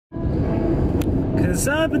As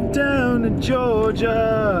I've been down in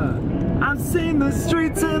Georgia, I've seen the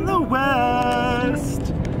streets in the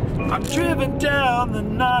West. I've driven down the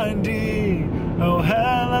 90. Oh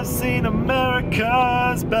hell, I've seen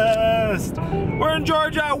America's best. We're in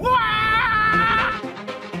Georgia. Wah!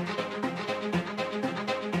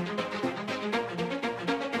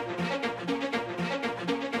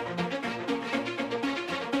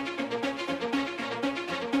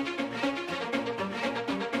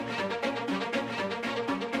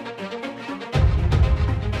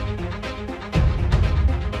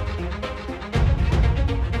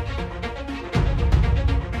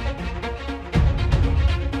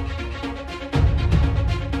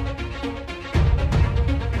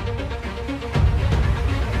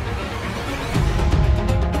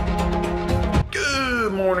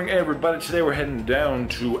 Everybody, today we're heading down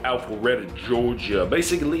to Alpharetta, Georgia,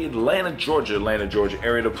 basically Atlanta, Georgia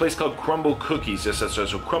area, to a place called Crumbl Cookies. Yes, that's right.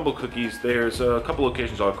 So Crumbl Cookies, there's a couple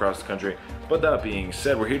locations all across the country. But that being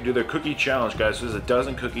said, we're here to do their cookie challenge, guys. So there's a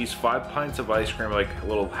dozen cookies, 5 pints of ice cream, like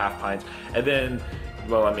little half pints, and then,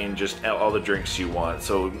 well, I mean, just all the drinks you want.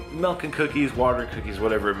 So milk and cookies, water and cookies,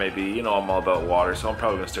 whatever it may be. You know, I'm all about water, so I'm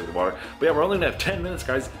probably gonna stick with water. But yeah, we're only gonna have 10 minutes,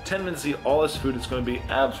 guys. 10 minutes to eat all this food. It's gonna be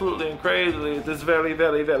absolutely crazy. It's very,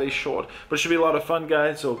 very, very short. But it should be a lot of fun,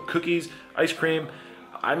 guys. So cookies, ice cream.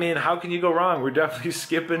 I mean, how can you go wrong? We're definitely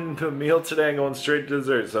skipping the meal today and going straight to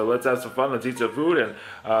dessert. So let's have some fun, let's eat some food, and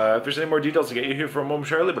if there's any more details to get you here for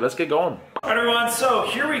momentarily, but let's get going. All right, everyone, so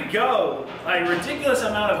here we go. A ridiculous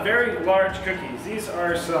amount of very large cookies. These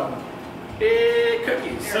are some big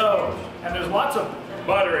cookies. So, and there's lots of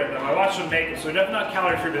butter in them. I watched them make them, so they're definitely not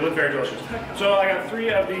calorie free, they look very delicious. So I got 3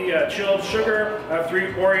 of the chilled sugar,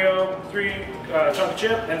 3 Oreo, 3 chocolate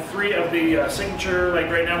chip, and 3 of the signature, like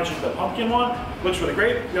right now, which is the pumpkin one. Looks really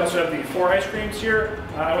great. We also have the 4 ice creams here.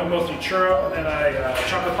 I went mostly churro and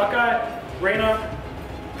chocolate buckeye. Raina,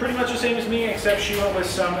 pretty much the same as me, except she went with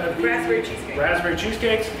some of the raspberry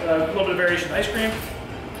cheesecakes, a little bit of variation in ice cream.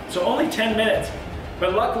 So only 10 minutes,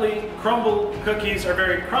 but luckily Crumbl cookies are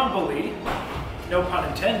very crumbly. No pun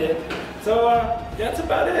intended. So that's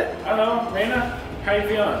about it. I don't know, Raina, how you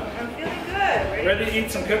feeling? I'm feeling good. Ready to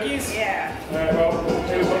eat some cookies? Yeah. All right, well,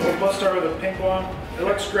 maybe we'll start with the pink one. It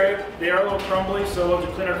looks great. They are a little crumbly, so we'll have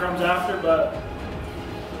to clean our crumbs after, but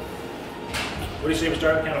what do you say we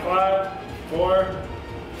start at the count of 5, 4,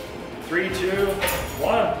 3, 2,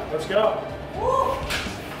 1. Let's go. Woo!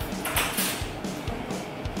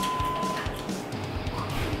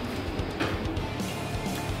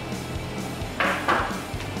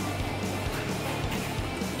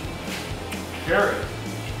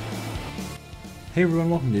 Hey everyone,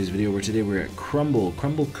 welcome to today's video where today we're at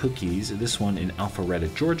Crumbl Cookies, this one in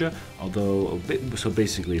Alpharetta, Georgia, although, so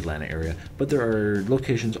basically Atlanta area, but there are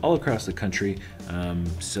locations all across the country,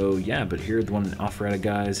 so yeah, but here the one in Alpharetta,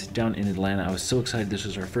 guys, down in Atlanta. I was so excited. This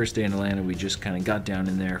was our first day in Atlanta. We just kind of got down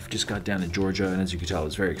in there, just got down to Georgia, and as you can tell, I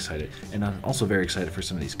was very excited, and I'm also very excited for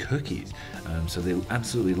some of these cookies. So they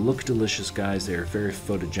absolutely look delicious, guys. They're very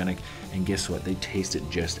photogenic, and guess what? They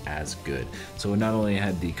tasted just as good. So we not only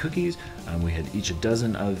had the cookies, we had each a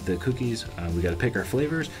dozen of the cookies. We got to pick our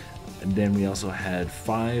flavors. And then we also had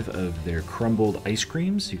 5 of their crumbled ice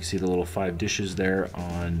creams. You can see the little 5 dishes there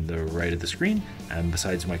on the right of the screen. And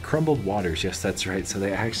besides my crumbled waters, yes, that's right. So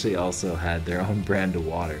they actually also had their own brand of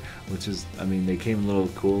water, which is, I mean, they came in little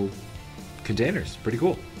cool containers. Pretty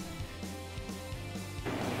cool.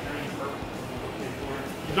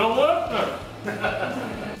 You don't look?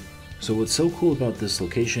 So what's so cool about this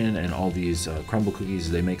location and all these Crumbl cookies,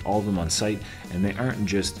 they make all of them on site, and they aren't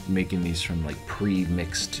just making these from like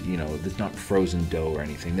pre-mixed, you know, it's not frozen dough or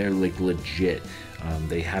anything. They're like legit.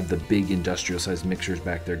 They have the big industrial sized mixers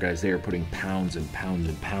back there, guys. They are putting pounds and pounds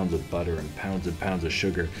and pounds of butter and pounds of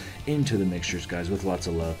sugar into the mixtures, guys, with lots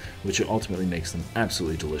of love, which ultimately makes them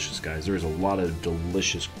absolutely delicious, guys. There's a lot of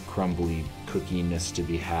delicious crumbly cookiness to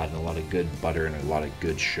be had, and a lot of good butter and a lot of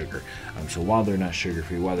good sugar. So while they're not sugar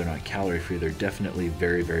free, while they're not calorie free, they're definitely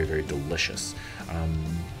very, very, very delicious.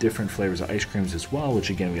 Different flavors of ice creams as well, which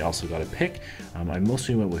again we also got to pick. I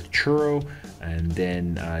mostly went with churro, and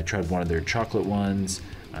then I tried one of their chocolate ones.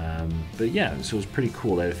 But yeah, so it was pretty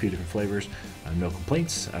cool. They had a few different flavors. No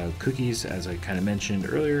complaints. Cookies, as I kind of mentioned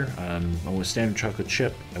earlier, I went with standard chocolate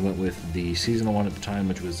chip. I went with the seasonal one at the time,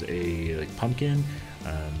 which was a like pumpkin.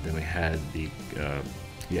 Then we had the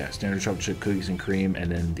standard chocolate chip cookies and cream, and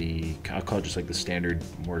then the, I'll call it just like the standard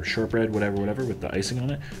more shortbread, whatever, with the icing on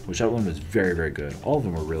it, which that one was very, very good. All of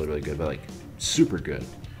them were really, really good, but like super good.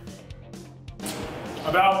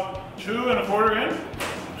 About 2 1/4 in.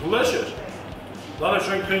 Delicious. Love it,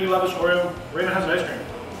 sugar cookie, love it, Oreo. Raina has an ice cream.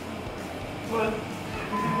 What?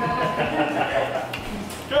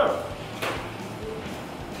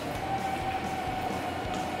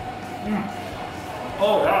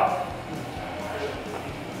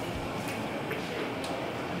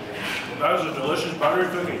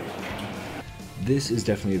 every cookie. This is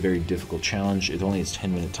definitely a very difficult challenge. It only has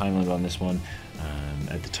 10-minute time limit on this one,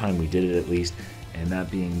 at the time we did it at least. And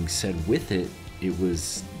that being said, with it, it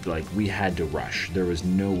was like we had to rush. There was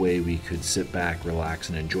no way we could sit back, relax,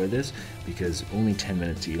 and enjoy this, because only 10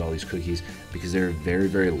 minutes to eat all these cookies, because they're very,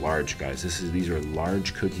 very large, guys. These are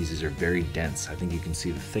large cookies. These are very dense. I think you can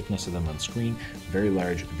see the thickness of them on screen. Very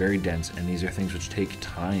large, very dense, and these are things which take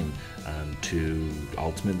time to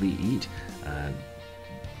ultimately eat.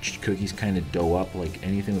 Cookies kind of dough up, like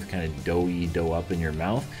anything with kind of dough up in your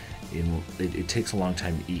mouth. It takes a long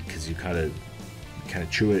time to eat, because you kind of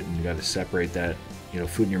chew it and you got to separate that. You know,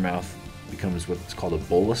 food in your mouth becomes what's called a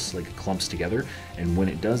bolus, like it clumps together. And when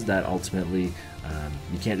it does that, ultimately,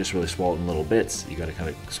 you can't just really swallow it in little bits. You got to kind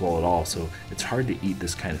of swallow it all. So it's hard to eat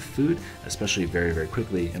this kind of food, especially very, very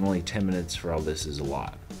quickly. And only 10 minutes for all this is a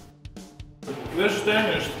lot. This thing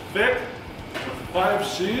is thick, 5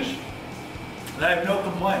 C's. And I have no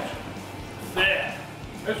complaints. Thick.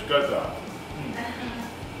 It's good though.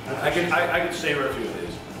 I can savor a few of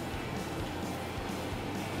these.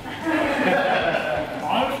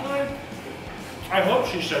 Honestly, I hope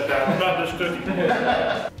she said that about this cookie.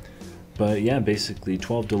 But yeah, basically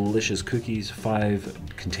 12 delicious cookies, 5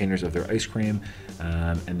 containers of their ice cream,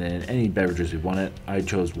 and then any beverages we wanted. I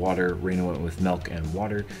chose water, Raina went with milk and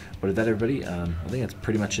water. But with that, everybody, I think that's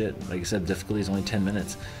pretty much it. Like I said, difficulty is only 10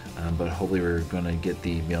 minutes, but hopefully we're gonna get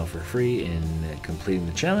the meal for free in completing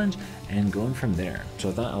the challenge and going from there. So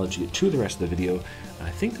I thought I'll let you get to the rest of the video. I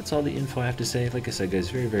think that's all the info I have to say. Like I said, guys,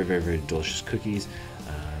 very, very, very, very delicious cookies.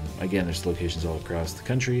 Again, there's locations all across the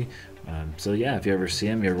country. So yeah, if you ever see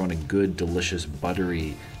them, you ever want a good, delicious,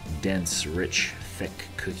 buttery, dense, rich, thick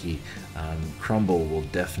cookie, Crumbl will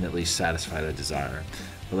definitely satisfy that desire.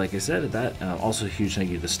 But like I said, also a huge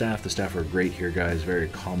thank you to the staff. The staff are great here, guys, very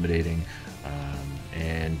accommodating.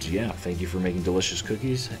 And yeah, thank you for making delicious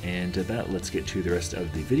cookies. And to that, let's get to the rest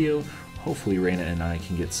of the video. Hopefully Raina and I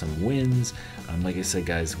can get some wins. Like I said,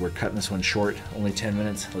 guys, we're cutting this one short, only 10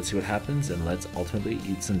 minutes. Let's see what happens, and let's ultimately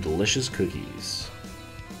eat some delicious cookies.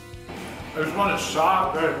 There's one that's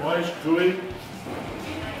soft, very moist, gooey.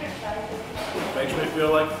 Makes me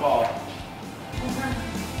feel like fall.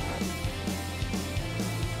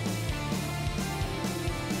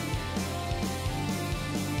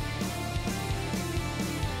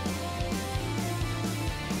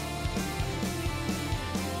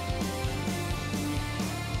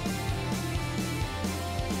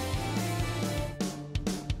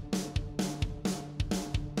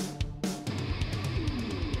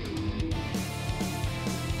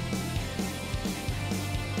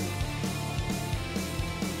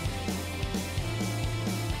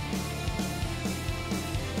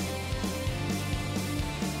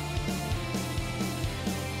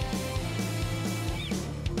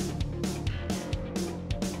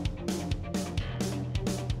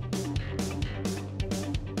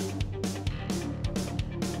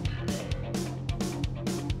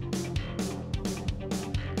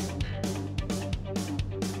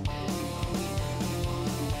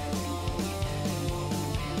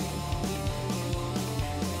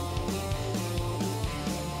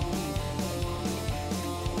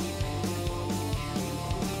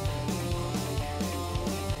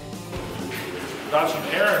 Got some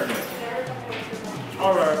air in it.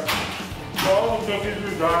 All right, all the cookies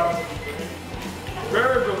we got.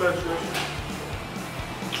 Very delicious.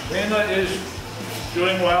 Raina is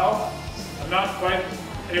doing well. I'm not quite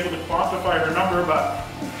able to quantify her number, but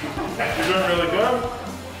she's doing really good.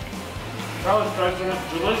 Now let's try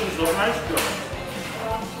some delicious little ice cream.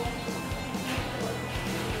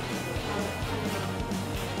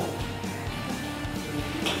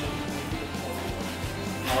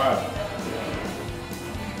 All right.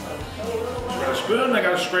 I got a spoon and I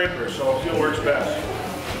got a scraper, so feel works best.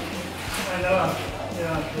 I know.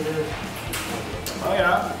 Yeah, it is. Oh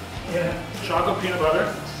yeah? Yeah. Chocolate peanut butter.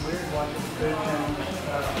 It's weird watching food and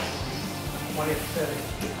 20th setting.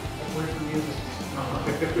 Weird music.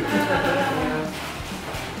 Yeah.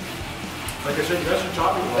 Like I said, you got some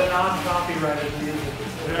chocolate. The non-copyrighted music.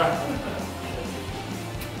 Yeah.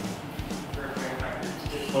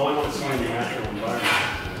 Only want to see in your natural environment.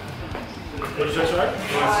 What is that, sorry?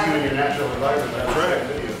 You want to see in your natural environment. That's right.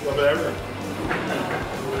 Love it everything.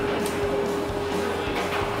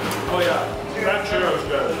 Oh yeah. That churro's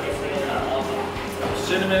good. Yeah.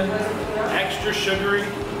 Cinnamon, extra sugary.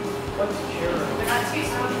 What's churro?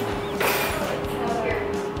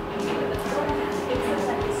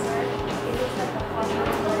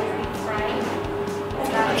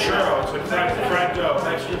 A churro, it's like fried dough,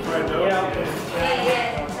 extra fried dough.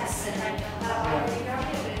 Yeah.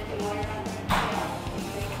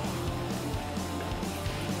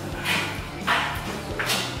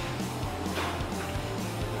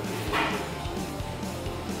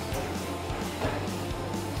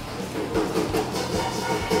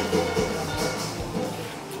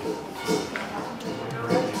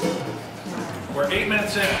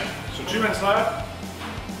 minutes in. So 2 minutes left.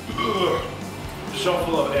 So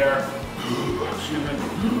full of air. Excuse me.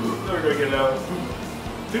 Never gonna get it out.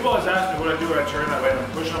 People always ask me what I do when I turn that way, and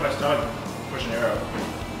I'm pushing on my stomach, pushing air out.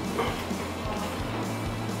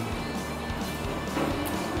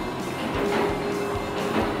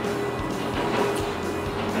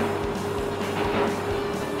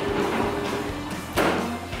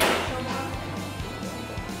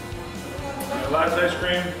 Last ice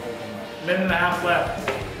cream, minute and a half left.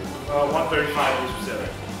 1:35 to be specific.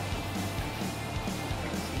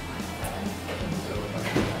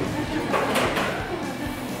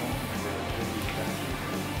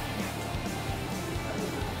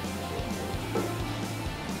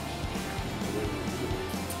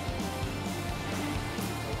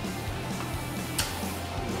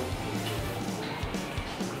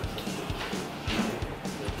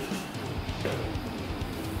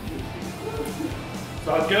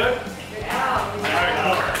 Sounds good? Yeah. Alright,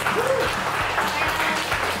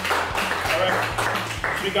 Alright.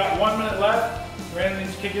 So we got 1 minute left. Raina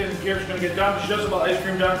needs to kick it in gear. She's gonna get done. She does have the ice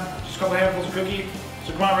cream done. Just a couple handfuls of cookie.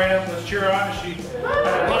 So come on, Raina, let's cheer her on. She you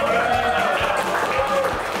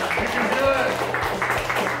can do it.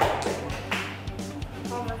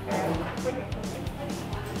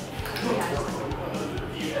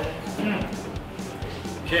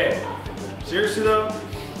 Okay. Seriously though,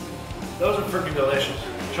 those are freaking delicious.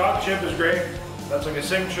 Chocolate chip is great. That's like a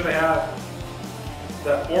signature they have.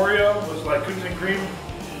 The Oreo was like cookies and cream.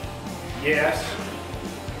 Yes.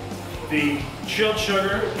 The chilled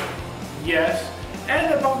sugar. Yes.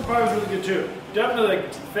 And the pumpkin pie was really good too. Definitely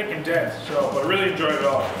like thick and dense. So, but I really enjoyed it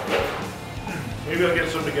all. Maybe I'll get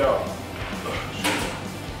some to go.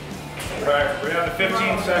 Alright, we're down to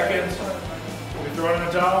 15 seconds. We throw it in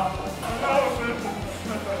the towel.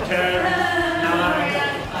 10,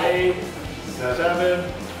 9, 8,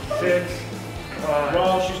 7, 6.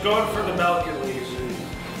 Well, she's going for the milk at least.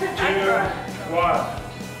 2, 1.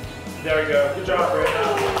 There we go. Good job, Raina.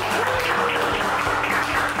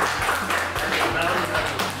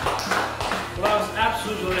 Well, that was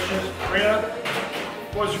absolutely delicious. Raina,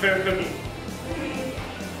 what was your favorite cookie?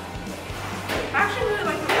 I actually really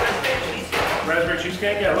like the raspberry cheesecake. Raspberry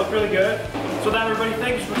cheesecake? Yeah, it looked really good. So that, everybody,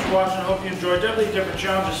 thank you so much for watching. I hope you enjoyed. Definitely a different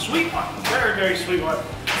challenge. A sweet one. Very, very sweet one.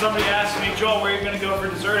 Somebody asked me, Joel, where are you going to go for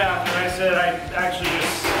dessert after? And I said I actually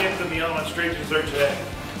just skipped the meal and went straight to dessert today.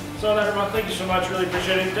 So everyone, thank you so much. Really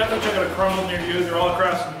appreciate it. Definitely check out a Crumbl near you. They're all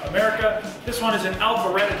across America. This one is in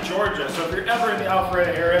Alpharetta, Georgia. So if you're ever in the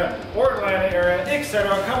Alpharetta area or Atlanta area,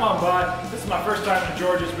 etc., come on by. This is my first time in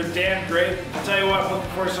Georgia. It's been damn great. I'll tell you what, I'm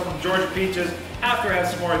looking for some Georgia peaches after I have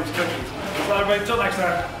some more of these cookies. So everybody, until next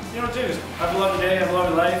time, you know what to do. Have a lovely day. Have a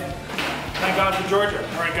lovely life. Thank God for Georgia.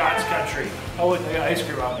 Or in God's country. Oh, look, they got ice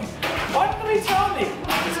cream on me. What did they tell me?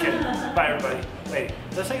 Just kidding. Bye, everybody. Wait,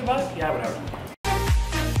 did I say goodbye? Yeah, whatever.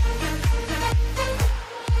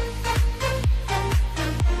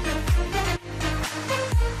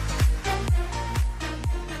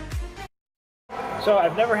 So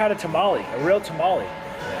I've never had a tamale, a real tamale.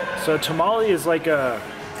 So tamale is like a,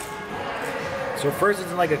 so first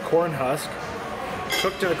it's in like a corn husk,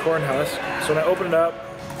 cooked in a corn husk. So when I open it up,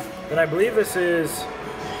 then I believe this is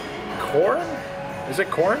corn? Is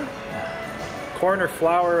it corn? Corn or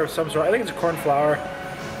flour of some sort. I think it's a corn flour.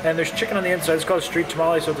 And there's chicken on the inside. It's called a street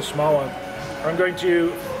tamale, so it's a small one. I'm going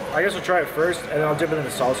to, I guess I'll try it first, and then I'll dip it in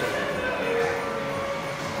the salsa.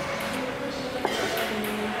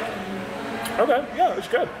 Okay, yeah, it's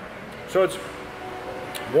good. So it's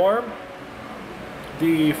warm.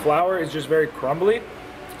 The flour is just very crumbly.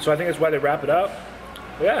 So I think that's why they wrap it up.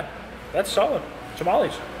 But yeah, that's solid.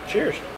 Tamales. Cheers.